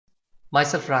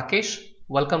Myself Rakesh,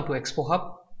 welcome to Expo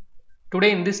Hub.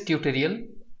 Today in this tutorial,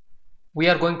 we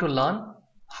are going to learn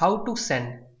how to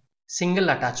send single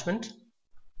attachment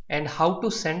and how to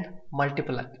send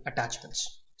multiple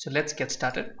attachments. So let's get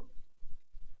started.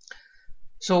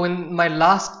 So in my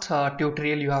last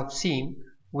tutorial you have seen,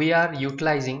 we are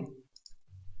utilizing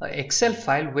an Excel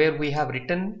file where we have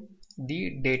written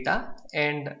the data,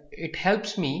 and it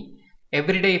helps me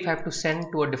every day if I have to send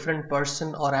to a different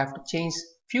person or I have to change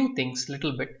few things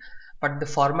little bit, but the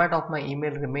format of my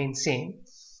email remains same.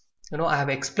 I have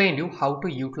explained you how to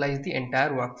utilize the entire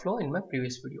workflow in my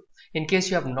previous video. In case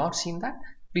you have not seen that,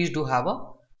 please do have a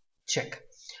check.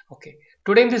 Okay,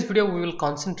 today in this video we will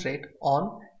concentrate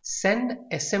on send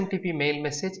SMTP mail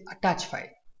message attach file.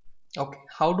 Okay,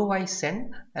 how do I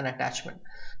send an attachment?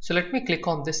 So let me click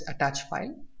on this attach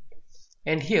file,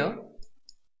 and here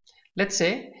let's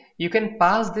say you can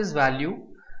pass this value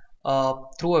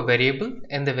through a variable,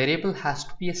 and the variable has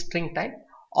to be a string type,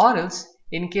 or else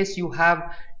in case you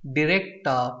have direct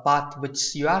path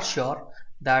which you are sure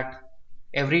that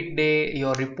every day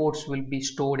your reports will be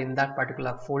stored in that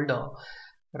particular folder,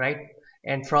 right?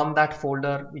 And from that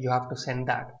folder you have to send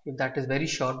that. If that is very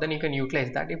short, then you can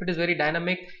utilize that. If it is very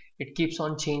dynamic, it keeps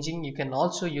on changing, you can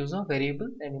also use a variable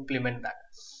and implement that.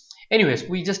 Anyways,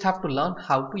 we just have to learn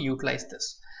how to utilize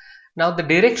this. Now the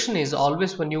direction is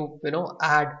always, when you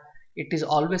add, it is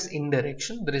always in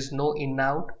direction. There is no in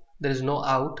out, there is no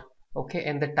out. Okay,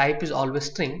 and the type is always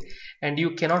string, and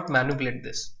you cannot manipulate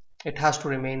this. It has to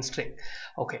remain string.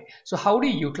 Okay, so how do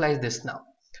you utilize this now?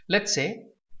 Let's say,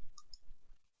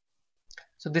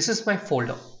 so this is my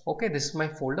folder. Okay, this is my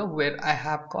folder where I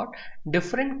have got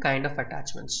different kind of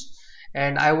attachments,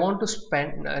 and I want to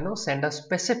send a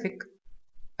specific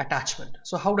attachment.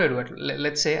 So how do I do it?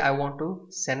 Let's say I want to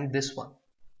send this one.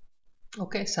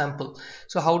 Okay, sample.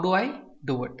 So how do I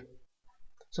do it?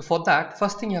 So for that,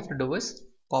 first thing you have to do is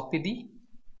copy the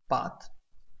path,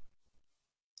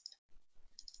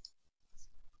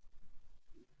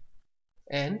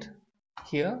 and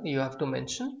here you have to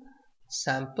mention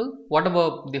sample,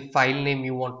 whatever the file name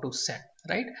you want to send,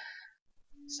 right?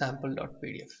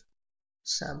 Sample.pdf,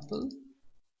 sample.pdf.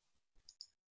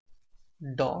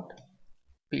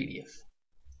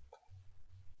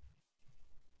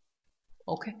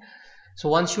 Okay, so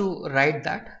once you write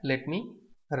that, let me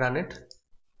run it.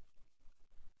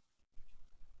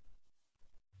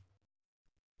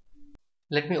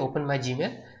 Let me open my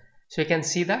Gmail. So you can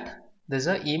see that there's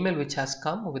an email which has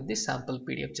come with the sample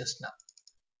PDF just now.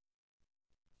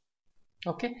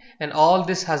 Okay, and all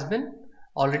this has been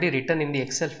already written in the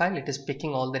Excel file. It is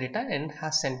picking all the data and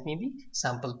has sent me the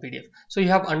sample PDF. So you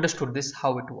have understood this,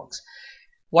 how it works.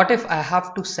 What if I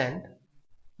have to send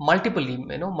multiple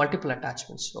multiple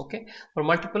attachments? Okay, for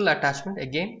multiple attachment,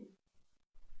 again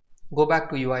go back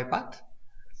to UiPath,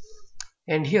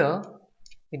 and here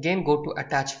again go to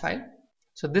attach file.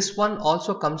 So this one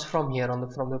also comes from here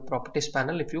from the properties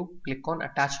panel. If you click on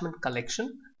attachment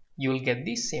collection, you will get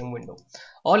the same window.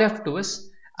 All you have to do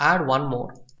is add one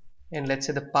more, and let's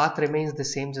say the path remains the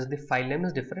same, just the file name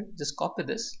is different. Just copy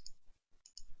this,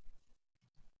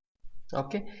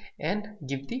 okay, and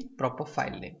give the proper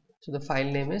file name. So the file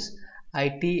name is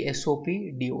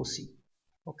itsopdoc.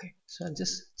 Okay, so I'll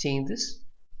just change this,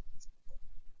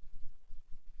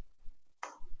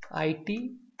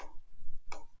 itsopdoc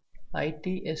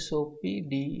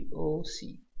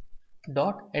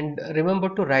dot, and remember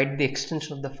to write the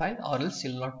extension of the file, or else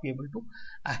you'll not be able to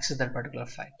access that particular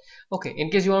file. Okay, in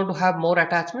case you want to have more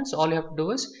attachments, all you have to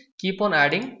do is keep on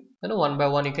adding, one by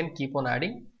one you can keep on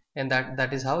adding, and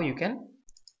that is how you can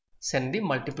send the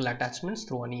multiple attachments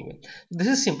through an email. This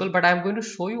is simple, but I'm going to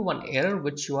show you one error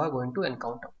which you are going to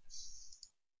encounter.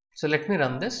 So let me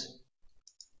run this.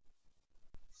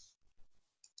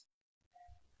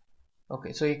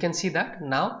 Okay, so you can see that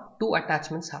now 2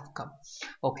 attachments have come.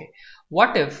 Okay,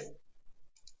 what if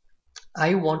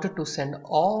I wanted to send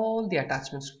all the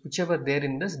attachments whichever there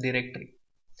in this directory?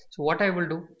 So what I will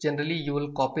do, generally you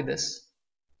will copy this,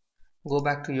 go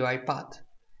back to UiPath,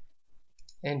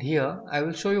 and here I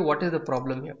will show you what is the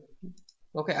problem here.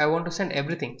 Okay, I want to send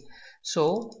everything.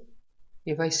 So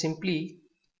if I simply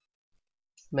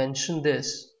mention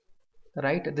this,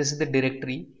 right, this is the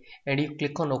directory, and you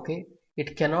click on OK,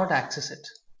 it cannot access it.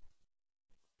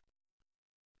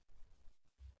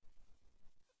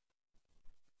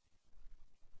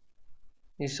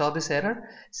 You saw this error,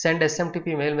 send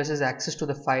SMTP mail message access to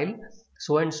the file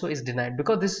so and so is denied,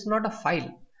 because this is not a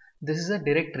file, this is a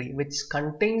directory which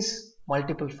contains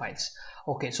multiple files.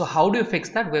 Okay, so how do you fix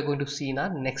that? We're going to see in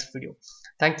our next video.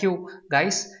 Thank you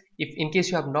guys. If in case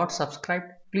you have not subscribed,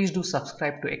 please do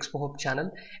subscribe to Expo Hub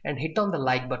channel and hit on the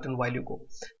like button while you go.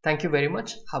 Thank you very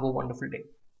much. Have a wonderful day.